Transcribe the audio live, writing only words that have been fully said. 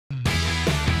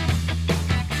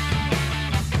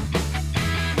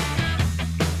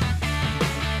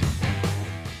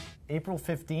April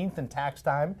 15th and tax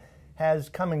time has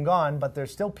come and gone, but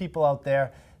there's still people out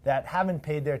there that haven't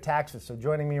paid their taxes. So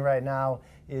joining me right now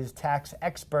is tax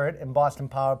expert and Boston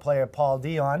Power player Paul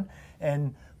Dion.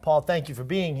 And Paul, thank you for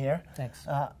being here. Thanks.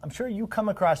 I'm sure you come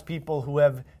across people who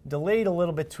have delayed a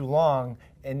little bit too long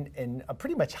and are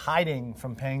pretty much hiding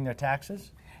from paying their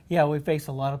taxes. Yeah, we face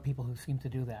a lot of people who seem to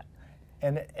do that.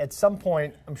 And at some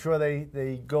point, I'm sure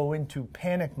they go into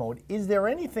panic mode. Is there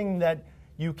anything that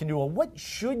you can do, or what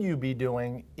should you be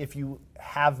doing if you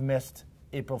have missed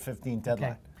April 15th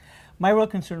deadline? Okay. My real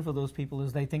concern for those people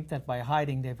is they think that by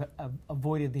hiding, they've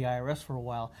avoided the IRS for a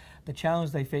while. The challenge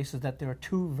they face is that there are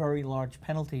two very large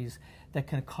penalties that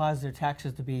can cause their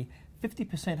taxes to be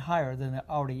 50% higher than it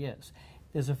already is.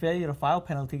 There's a failure to file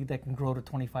penalty that can grow to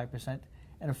 25%,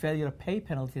 and a failure to pay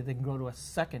penalty that can grow to a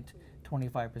second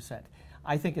 25%.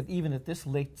 I think that even at this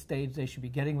late stage, they should be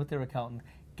getting with their accountant,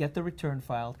 get the return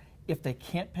filed. If they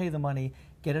can't pay the money,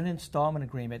 get an installment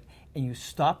agreement, and you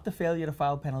stop the failure to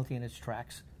file penalty in its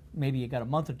tracks. Maybe you got a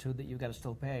month or two that you've got to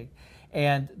still pay.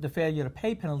 And the failure to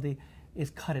pay penalty is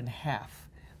cut in half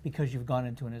because you've gone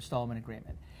into an installment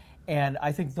agreement. And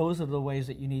I think those are the ways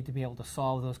that you need to be able to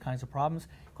solve those kinds of problems.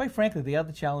 Quite frankly, the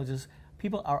other challenge is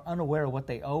people are unaware of what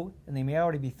they owe, and they may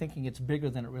already be thinking it's bigger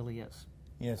than it really is.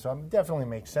 Yeah, so it definitely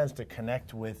makes sense to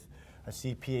connect with a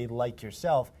CPA like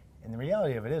yourself. And the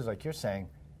reality of it is, like you're saying,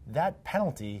 that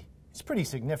penalty is pretty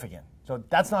significant. So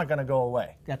that's not going to go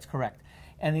away. That's correct.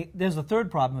 And there's a third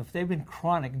problem. If they've been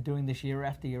chronic doing this year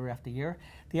after year after year,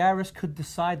 the IRS could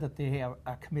decide that they are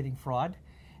committing fraud,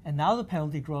 and now the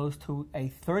penalty grows to a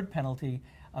third penalty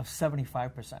of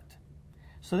 75%.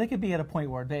 So they could be at a point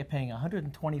where they're paying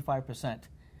 125%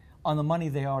 on the money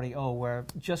they already owe, where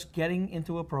just getting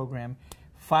into a program,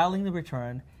 filing the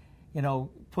return,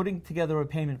 putting together a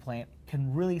payment plan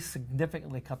can really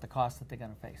significantly cut the cost that they're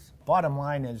going to face. Bottom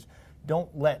line is, don't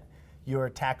let your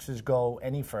taxes go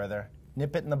any further.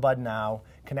 Nip it in the bud now.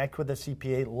 Connect with a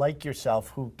CPA like yourself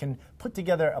who can put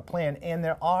together a plan. And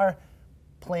there are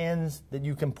plans that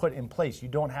you can put in place. You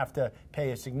don't have to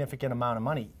pay a significant amount of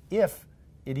money, if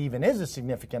it even is a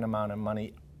significant amount of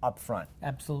money up front.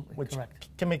 Absolutely, which correct.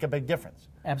 Can make a big difference.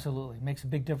 Absolutely. It makes a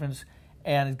big difference,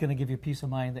 and it's going to give you peace of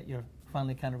mind that you're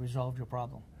finally kind of resolved your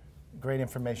problem. Great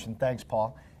information. Thanks,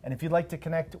 Paul. And if you'd like to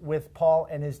connect with Paul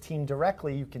and his team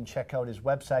directly, you can check out his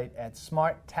website at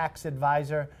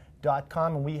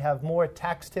smarttaxadvisor.com. And we have more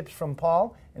tax tips from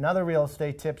Paul and other real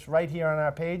estate tips right here on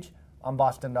our page on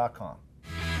boston.com.